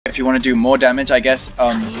If you want to do more damage, I guess, you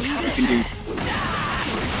can do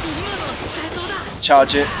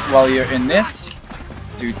charge it while you're in this.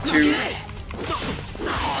 Do 2.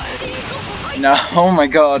 No, oh my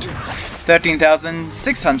god.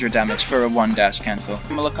 13,600 damage for a 1 dash cancel.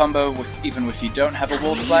 Similar combo with even if you don't have a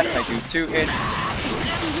wall splat. If I do 2 hits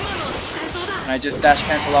and I just dash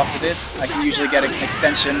cancel after this, I can usually get an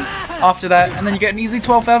extension after that, and then you get an easy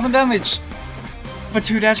 12,000 damage for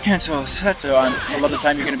 2 dash cancels. That's so a lot of the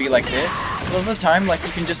time you're going to be like this. A lot of the time, like,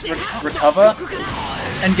 you can just recover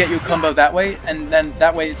and get your combo that way, and then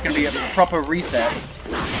that way it's going to be a proper reset.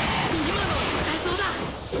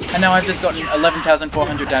 And now I've just gotten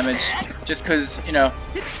 11,400 damage, just because, you know,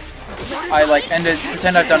 I like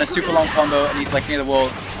pretend I've done a super long combo and he's like near the wall.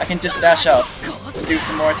 I can just dash up, do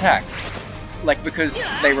some more attacks, like because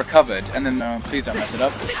they recovered, and then please don't mess it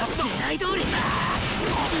up.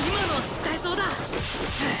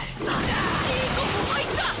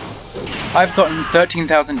 I've gotten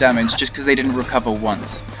 13,000 damage just because they didn't recover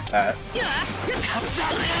once.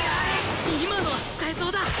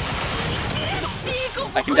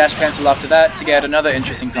 I can dash cancel after that to get another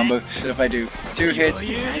interesting combo. So if I do 2 hits,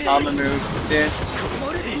 armor move, this,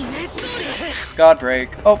 guard break,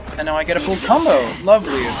 oh, and now I get a full combo.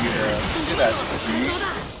 Lovely of you to do that for me.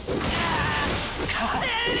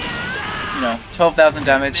 You know, 12,000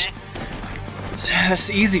 damage. That's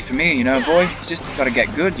easy for me, you know, boy. You just gotta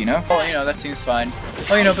get good, you know. Well, you know, that seems fine.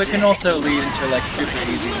 Oh, you know, but it can also lead into like super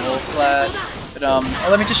easy wall splat. But oh,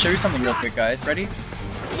 let me just show you something real quick, guys. Ready?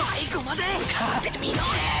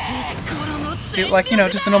 See, like, you know,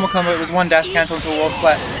 just a normal combo. It was 1 dash cancel into a wall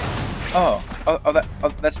splat. Oh,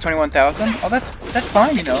 that's 21,000. Oh, that's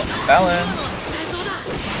fine, you know. Balance.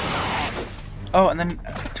 Oh, and then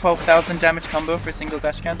 12,000 damage combo for a single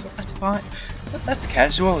dash cancel. That's fine. That's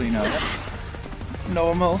casual, you know. That's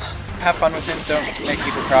normal. Have fun with him. Don't make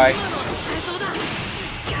people cry.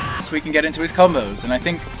 So we can get into his combos, and I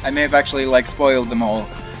think I may have actually like spoiled them all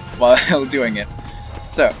while doing it.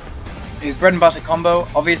 So, his bread and butter combo,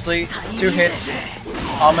 obviously, 2 hits,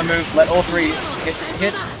 armor move, let all 3 hits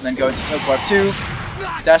hit, and then go into tilt guard 2,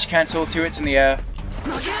 dash cancel, 2 hits in the air,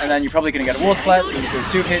 and then you're probably going to get a wall splat, so you do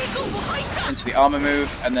 2 hits into the armor move,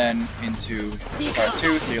 and then into tilt guard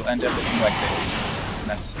 2, so you'll end up looking like this. And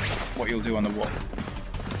that's what you'll do on the wall.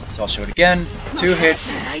 So I'll show it again, 2 hits,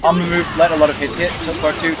 armor move, let a lot of hits hit, tilt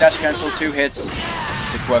guard 2, dash cancel, 2 hits,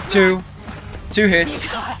 tilt guard 2, 2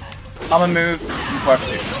 hits, armor move, and quirk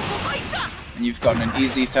 2. And you've gotten an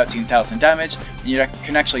easy 13,000 damage, and you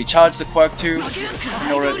can actually charge the quirk 2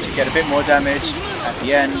 in order to get a bit more damage at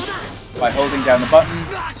the end by holding down the button.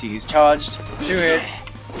 See, he's charged, 2 hits,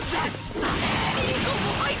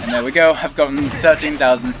 and there we go, I've gotten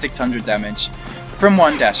 13,600 damage from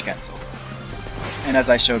 1 dash cancel. And as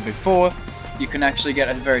I showed before, you can actually get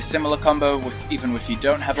a very similar combo with even if you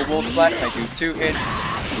don't have a wall splat. If I do 2 hits,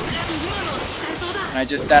 and I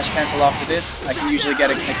just dash cancel after this, I can usually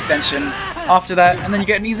get an extension after that, and then you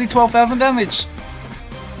get an easy 12,000 damage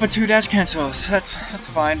for 2 dash cancels. That's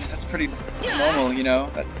fine. That's pretty normal, you know.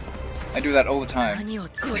 I do that all the time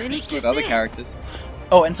with other characters.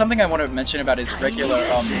 Oh, and something I want to mention about his regular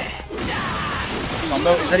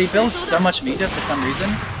combo is that he builds so much meter for some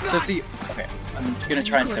reason. So see, okay, I'm gonna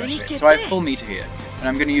try and demonstrate. So I have full meter here, and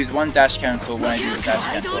I'm gonna use 1 dash cancel when I do the dash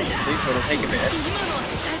cancel, obviously, so it'll take a bit.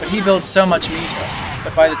 But he builds so much meter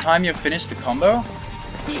that by the time you've finished the combo,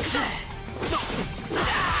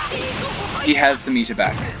 he has the meter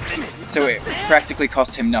back. So it practically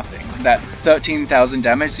cost him nothing. That 13,000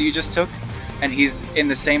 damage that you just took, and he's in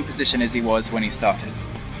the same position as he was when he started.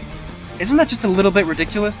 Isn't that just a little bit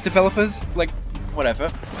ridiculous, developers? Like, whatever.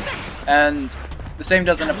 And the same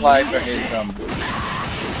doesn't apply for his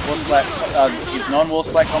wall splat, his non-wall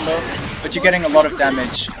splat combo, but you're getting a lot of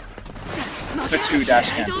damage for 2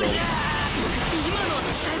 dash cancels.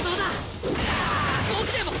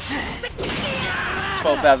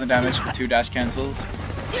 12,000 damage for 2 dash cancels.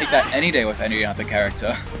 Take that any day with any other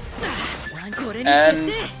character.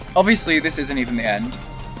 And obviously this isn't even the end.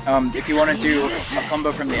 If you want to do a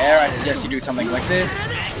combo from the air, I suggest you do something like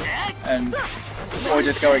this, or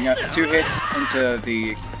just going 2 hits into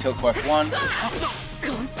the tilt quirk 1, into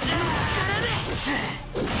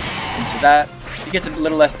that. He gets a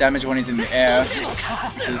little less damage when he's in the air,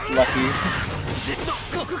 which is lucky.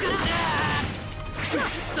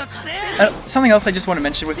 Something else I just want to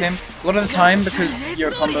mention with him, a lot of the time, because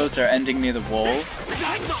your combos are ending near the wall,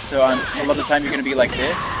 so a lot of the time you're going to be like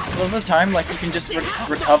this, a lot of the time, like, you can just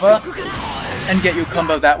recover and get your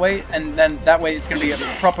combo that way, and then that way it's going to be a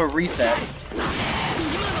proper reset.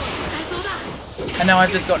 And now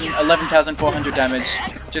I've just gotten 11,400 damage,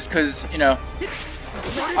 just because, you know,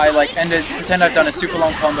 I like pretend I've done a super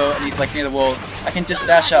long combo and he's like near the wall, I can just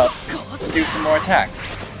dash up and do some more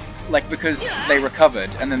attacks. Like, because they recovered,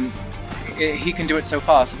 and then he can do it so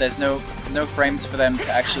fast that there's no frames for them to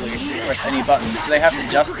actually press any buttons, so they have to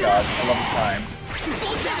just guard a lot of the time.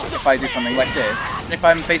 If I do something like this, and if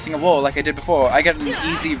I'm facing a wall like I did before, I get an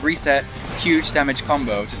easy reset, huge damage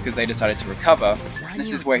combo just because they decided to recover. And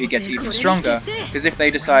this is where he gets even stronger, because if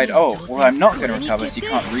they decide, oh, well, I'm not going to recover, so you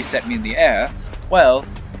can't reset me in the air, well,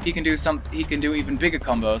 he can do even bigger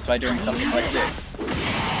combos by doing something like this.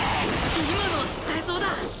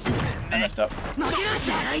 Oops, I messed up.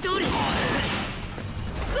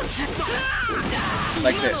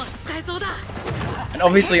 Like this. And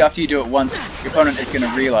obviously after you do it once, your opponent is going to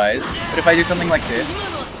realize, but if I do something like this...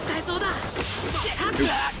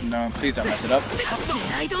 Oops, no, please don't mess it up.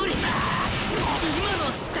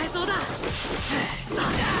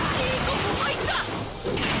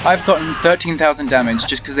 I've gotten 13,000 damage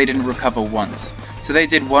just because they didn't recover once. So they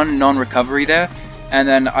did one non-recovery there, and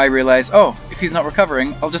then I realized, oh, if he's not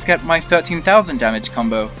recovering, I'll just get my 13,000 damage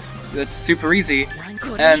combo. So that's super easy,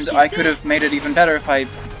 and I could have made it even better if I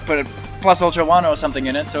put a plus ultra 1 or something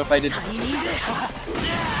in it, so if I did...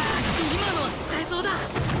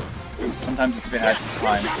 Oops, sometimes it's a bit hard to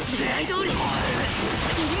time.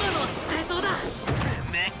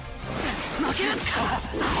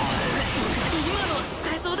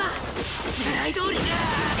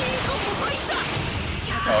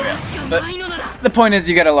 Oh yeah, but the point is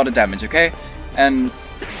you get a lot of damage, okay? And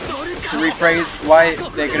to rephrase why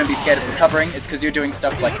they're going to be scared of recovering is because you're doing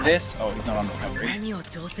stuff like this. Oh, he's not on recovery.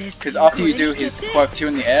 Because after you do his quirk 2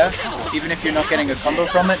 in the air, even if you're not getting a combo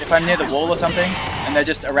from it, if I'm near the wall or something, and they're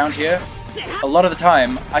just around here, a lot of the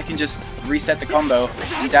time I can just reset the combo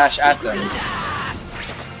and dash at them.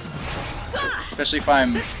 Especially if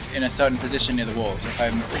I'm in a certain position near the wall. So if I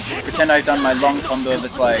pretend I've done my long combo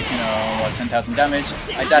that's like, you know, what, 10,000 damage,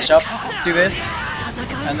 I dash up, do this,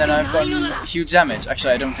 and then I've gotten huge damage.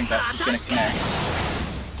 Actually, I don't think that it's going to connect.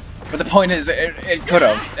 But the point is, it could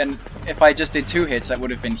have, and if I just did 2 hits, that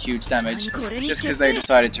would have been huge damage, just because they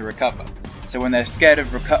decided to recover. So when they're scared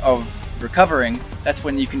of recovering, that's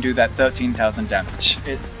when you can do that 13,000 damage.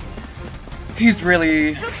 He's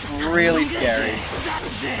really, really scary.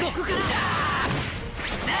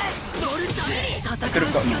 I could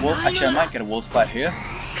have gotten a wall. Actually, I might get a wall splat here.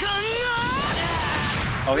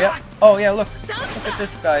 Oh yeah, look at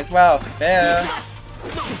this, guys. Wow, fair.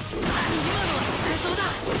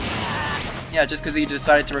 Yeah, just because he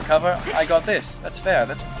decided to recover, I got this. That's fair.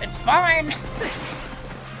 It's fine.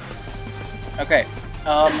 Okay.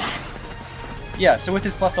 Yeah. So with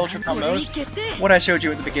his plus ultra combos, what I showed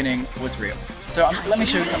you at the beginning was real. So let me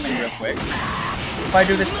show you something real quick. If I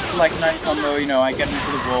do this like nice combo, you know, I get him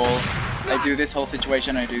to the wall. I do this whole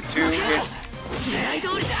situation. I do 2 hits.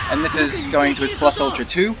 And this is going to his plus ultra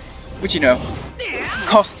 2, which, you know,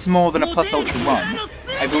 costs more than a plus ultra 1.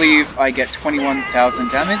 I believe I get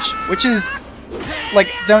 21,000 damage, which is,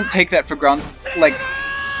 like, don't take that for granted. Like,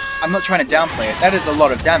 I'm not trying to downplay it. That is a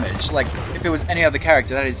lot of damage. Like, if it was any other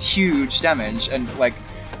character, that is huge damage. And, like,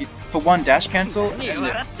 for one dash cancel and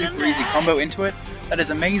a super easy combo into it, that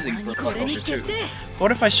is amazing for a plus ultra 2. But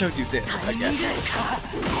what if I showed you this again?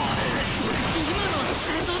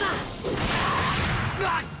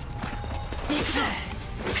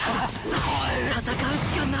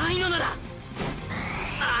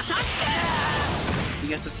 He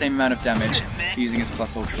gets the same amount of damage using his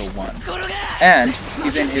plus ultra 1. And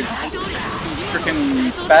he's in his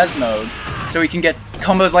frickin' spaz mode, so he can get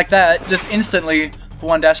combos like that just instantly for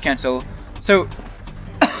one dash cancel. So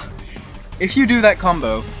if you do that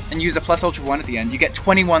combo and use a plus ultra 1 at the end, you get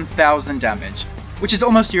 21,000 damage, which is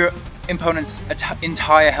almost your opponent's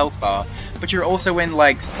entire health bar. But you're also in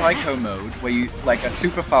like psycho mode, where you like are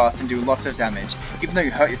super fast and do lots of damage. Even though you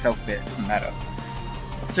hurt yourself a bit, it doesn't matter.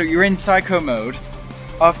 So you're in psycho mode.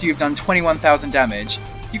 After you've done 21,000 damage,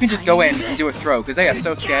 you can just go in and do a throw, because they are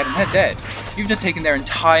so scared and they're dead. You've just taken their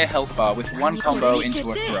entire health bar with one combo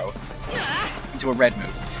into a throw, into a red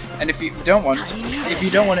move. And if you don't want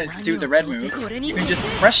to do the red move, you can just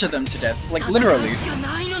pressure them to death, like literally.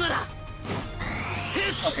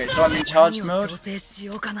 Okay, so I'm in charged mode.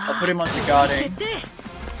 I'll put him onto guarding.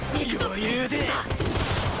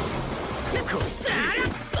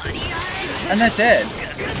 And they're dead.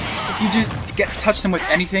 If you just touch them with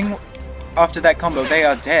anything after that combo, they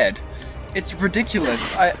are dead. It's ridiculous.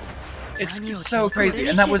 It's so crazy.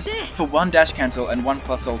 And that was for one dash cancel and one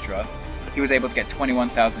plus ultra. He was able to get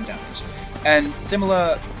 21,000 damage. And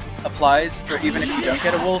similar applies for even if you don't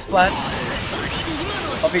get a wall splat.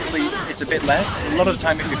 Obviously, it's a bit less. A lot of the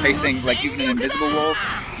time if you're facing like even an invisible wall,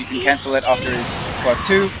 you can cancel it after his quirk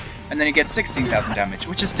 2, and then he gets 16,000 damage,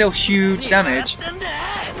 which is still huge damage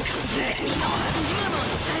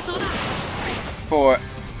for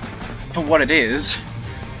what it is.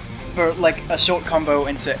 For like a short combo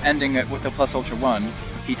into ending it with the plus ultra 1,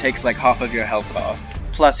 he takes like half of your health bar,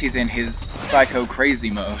 plus he's in his psycho crazy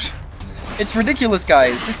mode. It's ridiculous,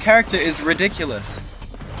 guys. This character is ridiculous.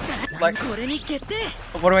 Like, what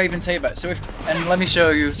do I even say about it? So and let me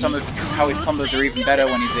show you some of how his combos are even better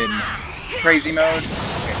when he's in crazy mode.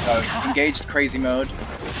 Okay, so engaged crazy mode. You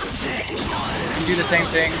can do the same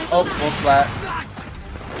thing. Oh, full flat.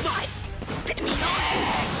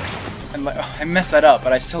 And like, oh, I messed that up,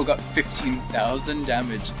 but I still got 15,000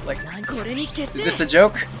 damage. Like, is this a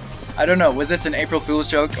joke? I don't know. Was this an April Fool's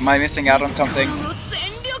joke? Am I missing out on something?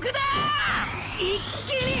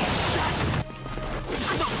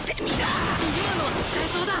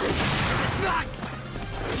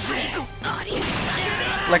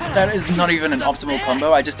 Like, that is not even an optimal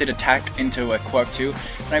combo. I just did attack into a quirk 2,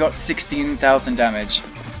 and I got 16,000 damage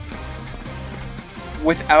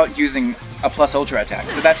without using a plus ultra attack.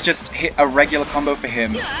 So that's just hit a regular combo for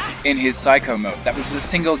him in his psycho mode. That was the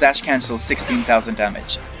single dash cancel 16,000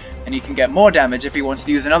 damage. And he can get more damage if he wants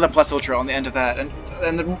to use another plus ultra on the end of that, and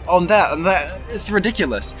on that, and that. It's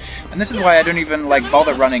ridiculous. And this is why I don't even like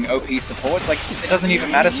bother running OP supports. Like, it doesn't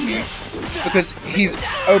even matter to me, because he's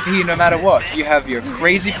OP no matter what. You have your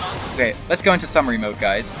crazy... Okay, let's go into summary mode,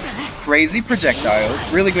 guys. Crazy projectiles,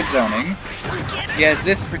 really good zoning. He has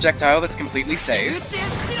this projectile that's completely safe.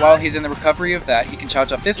 While he's in the recovery of that, he can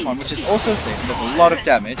charge up this one, which is also safe and does a lot of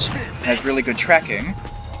damage, and has really good tracking.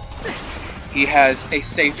 He has a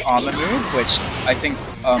safe armor move, which I think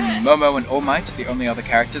Momo and All Might are the only other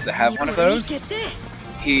characters that have one of those.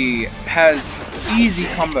 He has easy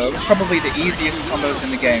combos, probably the easiest combos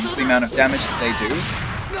in the game for the amount of damage that they do.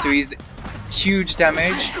 So he's huge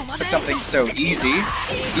damage for something so easy.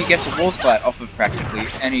 He gets a wall splat off of practically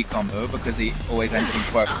any combo because he always ends in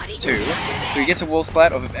quirk 2. So he gets a wall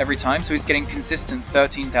splat off of every time, so he's getting consistent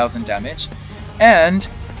 13,000 damage. And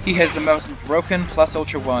he has the most broken plus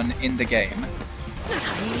ultra 1 in the game,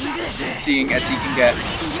 seeing as he can get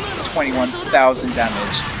 21,000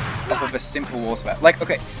 damage off of a simple wall splat. Like,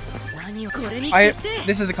 okay,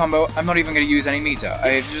 this is a combo I'm not even going to use any meter.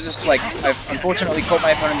 I've unfortunately caught my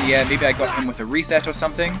opponent in the air. Maybe I got him with a reset or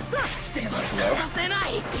something.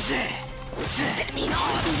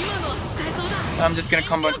 I'm just going to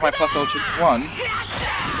combo into my plus ultra 1.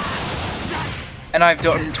 And I've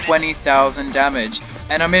done 20,000 damage.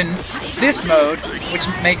 And I'm in this mode, which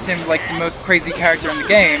makes him like the most crazy character in the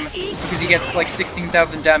game, because he gets like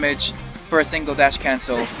 16,000 damage for a single dash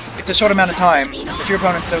cancel. It's a short amount of time, but your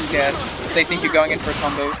opponent's so scared, if they think you're going in for a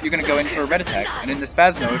combo, you're going to go in for a red attack. And in the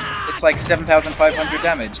spaz mode, it's like 7,500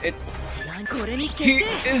 damage. He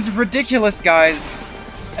is ridiculous, guys.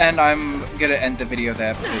 And I'm gonna end the video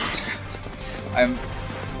there because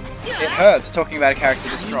it hurts talking about a character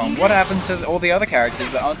this strong. What happened to all the other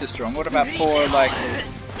characters that aren't this strong? What about poor, like,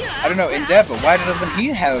 I don't know, Endeavor? Why doesn't he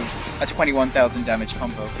have a 21,000 damage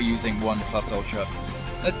combo for using 1 plus ultra?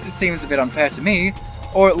 It seems a bit unfair to me.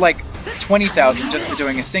 Or like 20,000 just for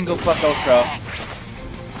doing a single plus ultra,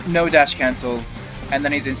 no dash cancels, and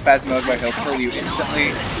then he's in spaz mode where he'll kill you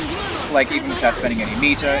instantly, like even without spending any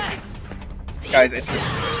meter. Guys, it's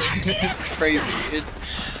it's crazy.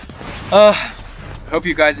 Hope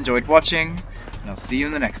you guys enjoyed watching, and I'll see you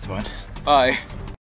in the next one. Bye.